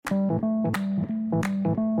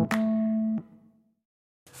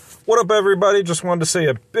What up, everybody? Just wanted to say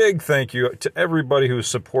a big thank you to everybody who's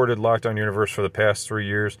supported Lockdown Universe for the past 3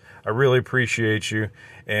 years. I really appreciate you.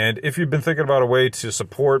 And if you've been thinking about a way to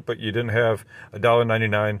support, but you didn't have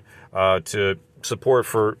 $1.99 to support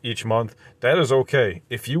for each month, that is okay.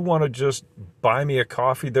 If you want to just buy me a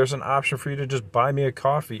coffee, there's an option for you to just buy me a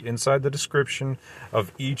coffee inside the description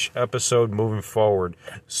of each episode moving forward.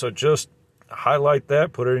 So just highlight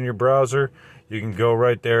that, put it in your browser. You can go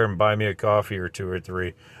right there and buy me a coffee or two or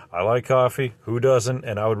three. I like coffee. Who doesn't?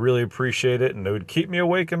 And I would really appreciate it. And it would keep me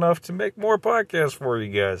awake enough to make more podcasts for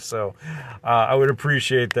you guys. So I would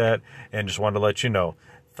appreciate that. And just wanted to let you know.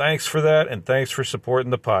 Thanks for that. And thanks for supporting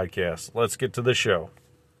the podcast. Let's get to the show.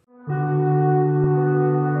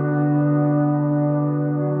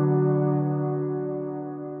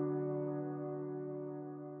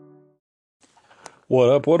 What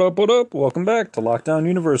up, what up, what up? Welcome back to Lockdown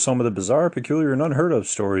Universe, home of the bizarre, peculiar, and unheard of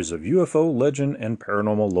stories of UFO, legend, and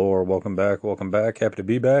paranormal lore. Welcome back, welcome back. Happy to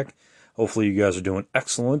be back. Hopefully you guys are doing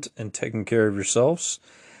excellent and taking care of yourselves.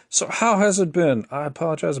 So how has it been? I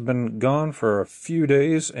apologize, I've been gone for a few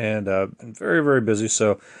days and been very, very busy.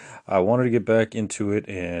 So I wanted to get back into it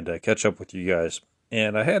and catch up with you guys.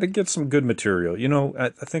 And I had to get some good material. You know, I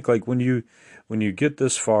think like when you get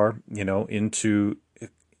this far, you know, into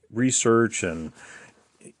research and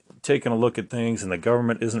taking a look at things, and the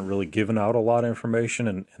government isn't really giving out a lot of information,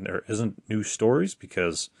 and there isn't new stories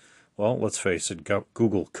because, well, let's face it,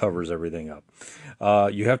 Google covers everything up.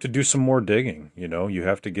 You have to do some more digging. You know, you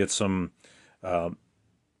have to get some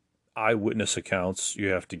eyewitness accounts. You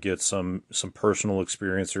have to get some personal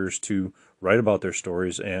experiencers to write about their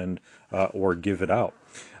stories and or give it out.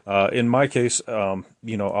 In my case,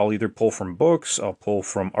 you know, I'll either pull from books, I'll pull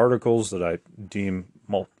from articles that I deem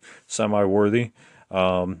semi-worthy.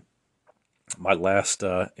 My last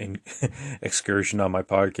excursion on my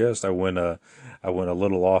podcast, I went a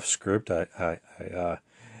little off script. I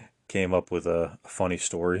came up with a funny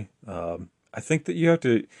story. I think that you have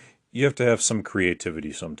to have some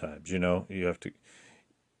creativity sometimes. You know, you have to.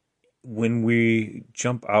 When we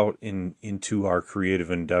jump out into our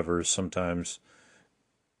creative endeavors, sometimes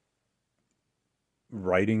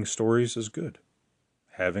writing stories is good.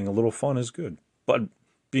 Having a little fun is good, but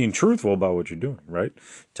being truthful about what you're doing, right?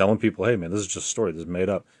 Telling people, hey, man, this is just a story. This is made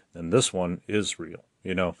up. And this one is real.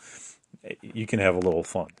 You know, you can have a little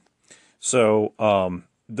fun. So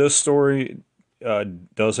this story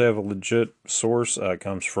does have a legit source. It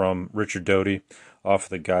comes from Richard Doty off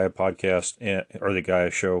the Gaia podcast or the Gaia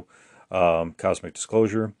show, Cosmic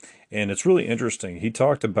Disclosure. And it's really interesting. He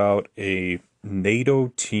talked about a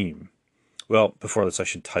NATO team. Well, before this, I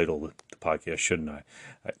should title the podcast, shouldn't I?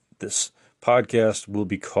 This podcast will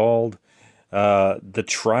be called The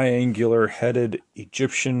Triangular-Headed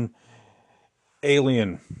Egyptian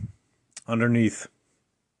Alien Underneath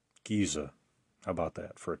Giza. How about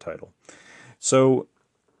that for a title? So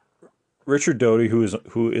Richard Doty,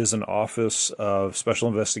 who is an Office of Special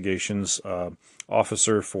Investigations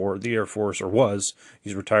officer for the Air Force, or was,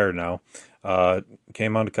 he's retired now,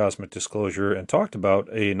 came on to Cosmic Disclosure and talked about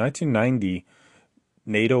a 1990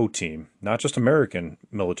 NATO team, not just American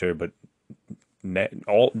military, but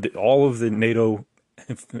all of the NATO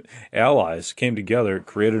allies came together,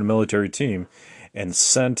 created a military team, and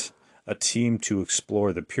sent a team to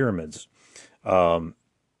explore the pyramids.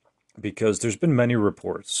 Because there's been many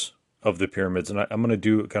reports of the pyramids, and I'm going to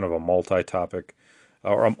do kind of a multi-topic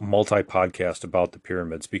or a multi-podcast about the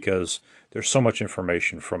pyramids because there's so much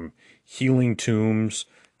information from healing tombs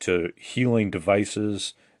to healing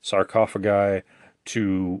devices, sarcophagi,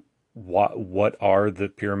 to what are the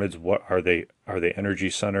pyramids? What are they? Are they energy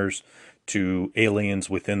centers? To aliens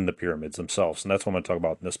within the pyramids themselves, and that's what I'm going to talk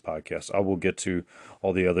about in this podcast. I will get to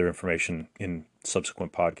all the other information in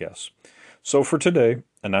subsequent podcasts. So for today,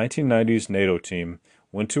 a 1990s NATO team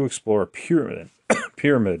went to explore a pyramid,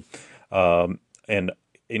 and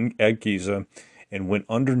at Giza, and went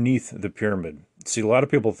underneath the pyramid. See, a lot of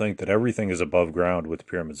people think that everything is above ground with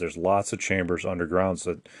pyramids. There's lots of chambers underground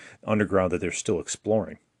that they're still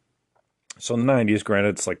exploring. So in the 90s,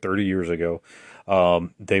 granted, it's like 30 years ago,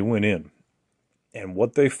 they went in. And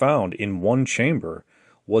what they found in one chamber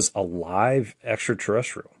was a live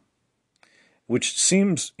extraterrestrial, which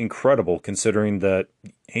seems incredible considering that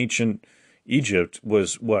ancient Egypt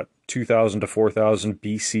was, 2,000 to 4,000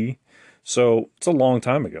 BC? So it's a long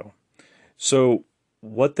time ago. So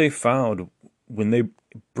what they found when they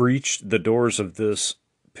breached the doors of this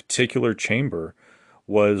particular chamber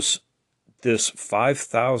was this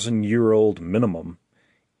 5,000-year-old minimum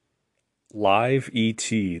live ET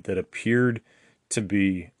that appeared to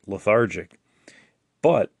be lethargic,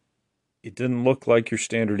 but it didn't look like your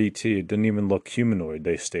standard ET. It didn't even look humanoid.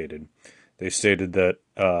 They stated that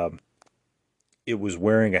it was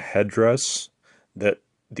wearing a headdress that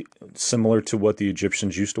similar to what the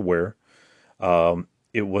Egyptians used to wear.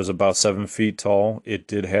 It was about 7 feet tall. It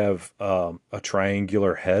did have a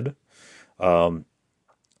triangular head, and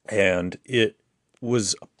it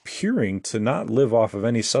was appearing to not live off of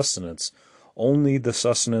any sustenance, only the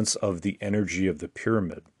sustenance of the energy of the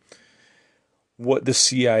pyramid. What the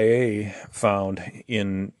CIA found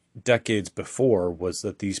in decades before was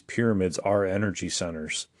that these pyramids are energy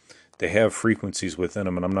centers. They have frequencies within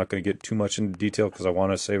them, and I'm not going to get too much into detail because I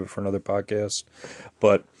want to save it for another podcast.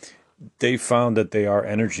 But they found that they are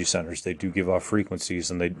energy centers. They do give off frequencies,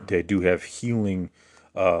 and they do have healing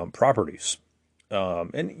properties.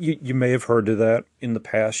 And you may have heard of that in the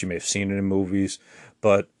past. You may have seen it in movies,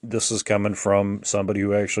 but this is coming from somebody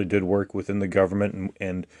who actually did work within the government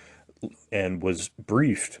and was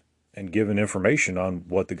briefed and given information on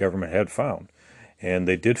what the government had found. And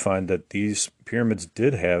they did find that these pyramids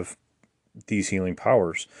did have these healing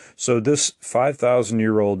powers. So this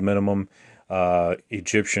 5,000-year-old minimum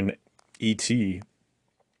Egyptian ET who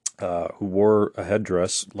wore a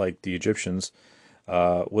headdress like the Egyptians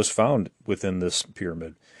was found within this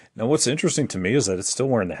pyramid. Now, what's interesting to me is that it's still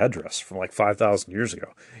wearing the headdress from like 5,000 years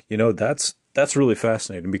ago. That's really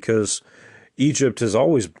fascinating because Egypt has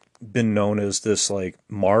always been known as this like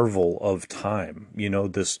marvel of time,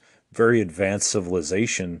 this very advanced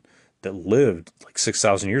civilization that lived like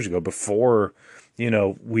 6,000 years ago before,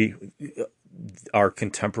 we our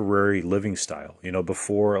contemporary living style,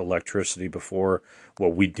 before electricity, before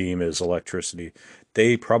what we deem as electricity.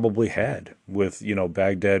 They probably had with,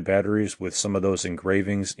 Baghdad batteries, with some of those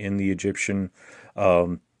engravings in the Egyptian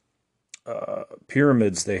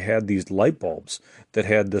pyramids. They had these light bulbs that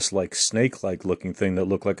had this like snake-like looking thing that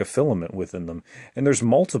looked like a filament within them. And there's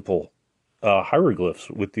multiple hieroglyphs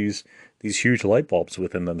with these huge light bulbs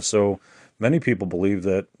within them. So many people believe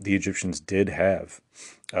that the Egyptians did have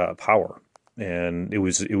power, and it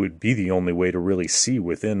would be the only way to really see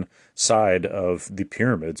within side of the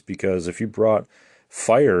pyramids, because if you brought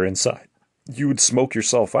fire inside, you would smoke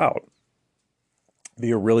yourself out. It'd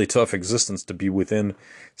be a really tough existence to be within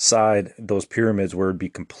side those pyramids where it'd be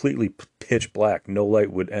completely pitch black. No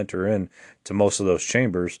light would enter in to most of those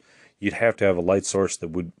chambers. You'd have to have a light source that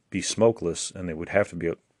would be smokeless, and they would have to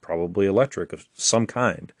be probably electric of some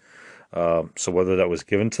kind. So whether that was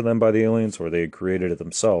given to them by the aliens or they had created it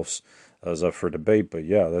themselves is up for debate. But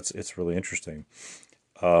yeah, it's really interesting.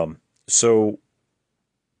 So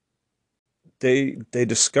they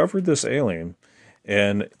discovered this alien,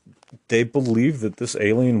 and they believed that this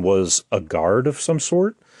alien was a guard of some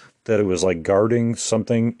sort, that it was like guarding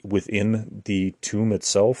something within the tomb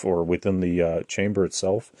itself or within the chamber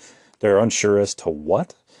itself. They're unsure as to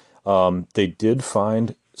what. They did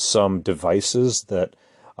find some devices that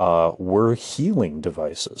were healing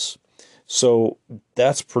devices. So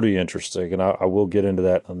that's pretty interesting, and I will get into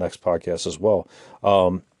that on the next podcast as well.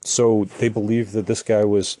 So they believe that this guy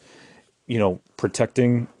was,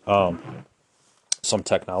 protecting some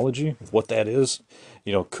technology. What that is,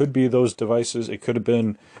 could be those devices. It could have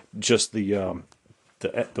been just the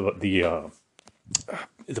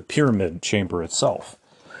pyramid chamber itself.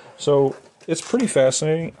 So it's pretty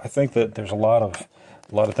fascinating. I think that there's a lot of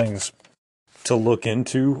things to look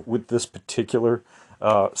into with this particular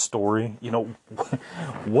story.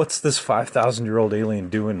 What's this 5,000-year-old alien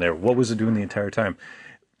doing there? What was it doing the entire time?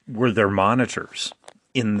 Were there monitors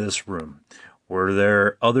in this room? Were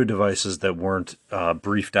there other devices that weren't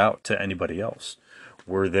briefed out to anybody else?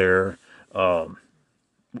 Were there?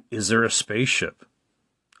 Is there a spaceship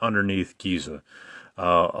underneath Giza?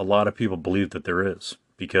 A lot of people believe that there is,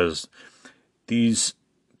 because these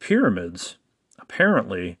pyramids,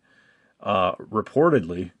 apparently,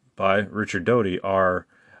 reportedly by Richard Doty,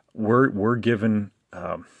 were given,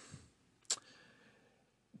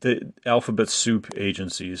 the alphabet soup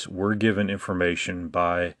agencies were given information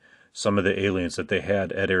by some of the aliens that they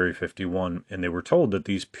had at Area 51, and they were told that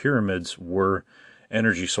these pyramids were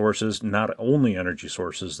energy sources. Not only energy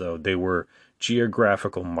sources, though, they were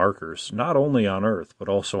geographical markers, not only on Earth, but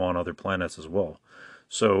also on other planets as well.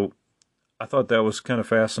 So I thought that was kind of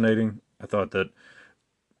fascinating. I thought that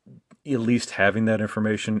at least having that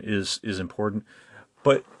information is important.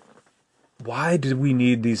 But why did we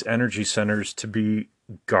need these energy centers to be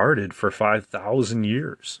guarded for 5,000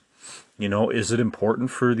 years? Is it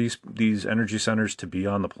important for these energy centers to be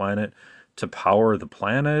on the planet, to power the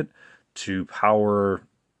planet, to power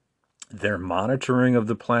their monitoring of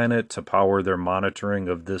the planet, to power their monitoring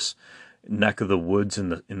of this neck of the woods in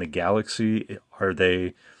the galaxy? Are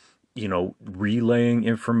they relaying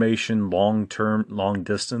information long term, long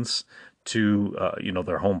distance to,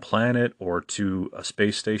 their home planet or to a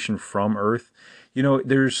space station from Earth.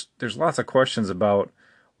 There's lots of questions about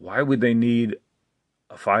why would they need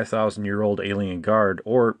a 5,000-year-old alien guard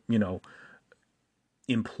or,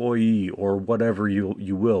 employee or whatever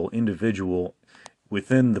you will, individual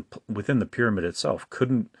within the pyramid itself.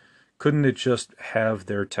 Couldn't it just have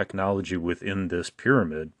their technology within this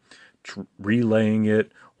pyramid, relaying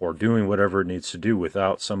it or doing whatever it needs to do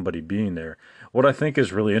without somebody being there? What I think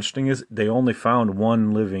is really interesting is they only found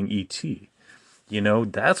one living ET.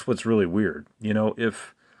 That's what's really weird.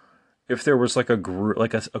 If there was like a group,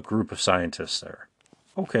 a group of scientists there,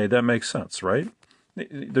 okay, that makes sense, right?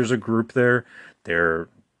 There's a group there. They're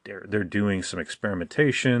doing some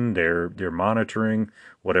experimentation. They're monitoring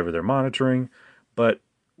whatever they're monitoring, but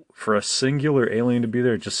for a singular alien to be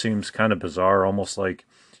there, it just seems kind of bizarre, almost like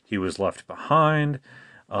he was left behind.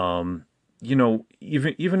 Even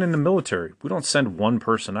in the military, we don't send one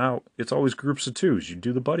person out. It's always groups of twos. You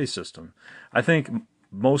do the buddy system. I think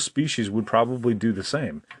most species would probably do the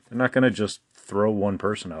same. They're not going to just throw one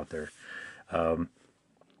person out there.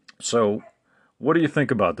 So, what do you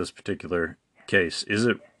think about this particular case? Is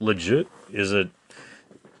it legit? Is it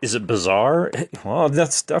bizarre? Well,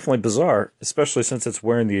 that's definitely bizarre, especially since it's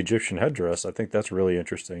wearing the Egyptian headdress. I think that's really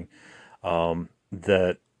interesting.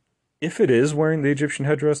 That if it is wearing the Egyptian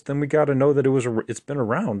headdress, then we got to know that it's been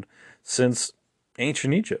around since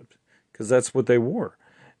ancient Egypt, because that's what they wore.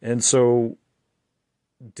 And so,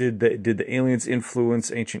 did the aliens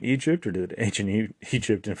influence ancient Egypt, or did ancient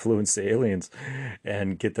Egypt influence the aliens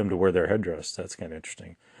and get them to wear their headdress? That's kind of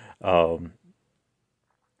interesting. Um,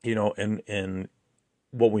 and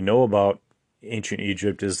what we know about ancient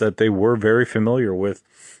Egypt is that they were very familiar with,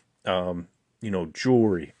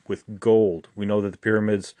 jewelry, with gold. We know that the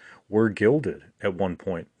pyramids were gilded at one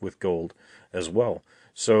point with gold as well.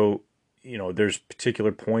 So, there's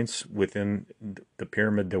particular points within the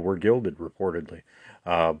pyramid that were gilded, reportedly,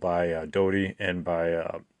 by Doty and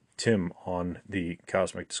by Tim on the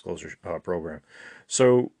Cosmic Disclosure program.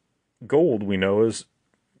 So, gold we know is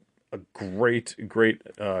a great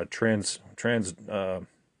transducer,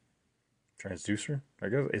 I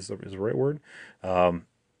guess is the right word. Um,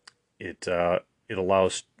 it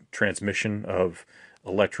allows transmission of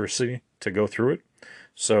electricity to go through it.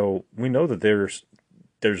 So we know that there's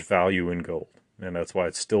value in gold, and that's why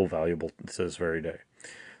it's still valuable to this very day.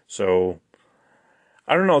 So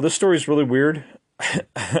I don't know. This story is really weird.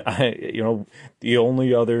 The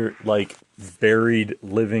only other like buried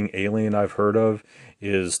living alien I've heard of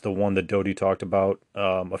is the one that Doty talked about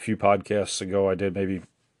a few podcasts ago. I did maybe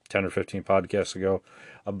 10 or 15 podcasts ago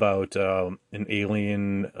about an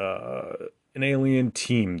alien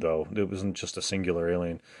team, though. It wasn't just a singular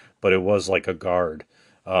alien, but it was like a guard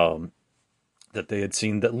um, that they had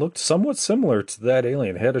seen that looked somewhat similar to that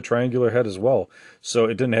alien. It had a triangular head as well. So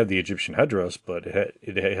it didn't have the Egyptian headdress, but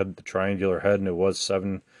it had the triangular head, and it was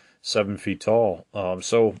 7 feet tall.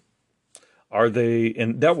 So are they?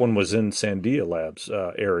 And that one was in Sandia Labs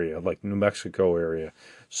area, like New Mexico area.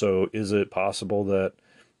 So is it possible that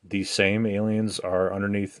these same aliens are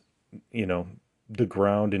underneath, you know, the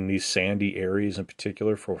ground in these sandy areas in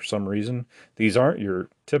particular for some reason? These aren't your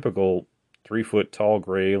typical 3 foot tall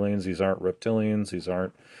gray aliens. These aren't reptilians. These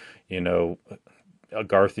aren't, you know,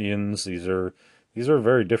 Agarthians. These are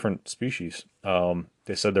very different species.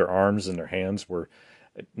 They said their arms and their hands were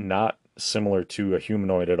not similar to a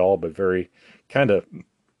humanoid at all, but very kind of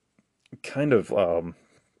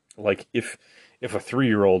like if a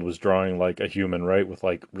 3-year-old was drawing like a human, right, with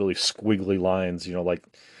like really squiggly lines, like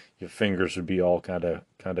your fingers would be all kind of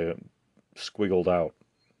squiggled out,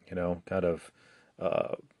 kind of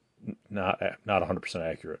uh, not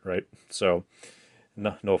 100% accurate, right? So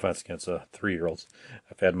no offense against 3-year-olds.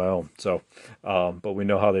 I've had my own. So, but we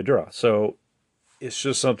know how they draw. So it's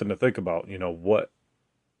just something to think about.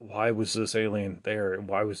 Why was this alien there?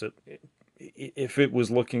 Why was it? If it was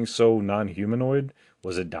looking so non-humanoid,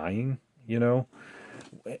 was it dying?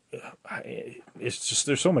 It's just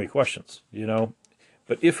there's so many questions.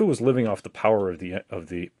 But if it was living off the power of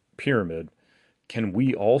the pyramid, can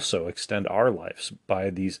we also extend our lives by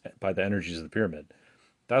the energies of the pyramid?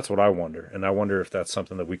 That's what I wonder, and I wonder if that's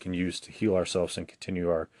something that we can use to heal ourselves and continue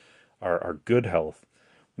our good health.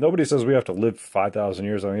 Nobody says we have to live 5,000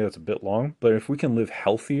 years. I think that's a bit long, but if we can live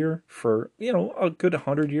healthier for a good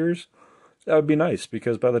 100 years, that would be nice,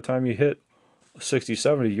 because by the time you hit 60,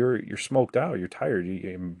 70, you're smoked out. You're tired.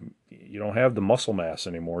 You don't have the muscle mass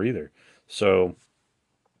anymore either. So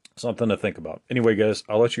something to think about. Anyway, guys,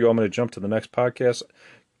 I'll let you go. I'm going to jump to the next podcast.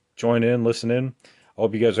 Join in, listen in. I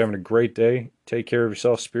hope you guys are having a great day. Take care of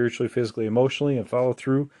yourself spiritually, physically, emotionally, and follow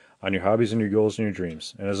through on your hobbies and your goals and your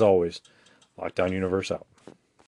dreams. And as always, Lockdown Universe out.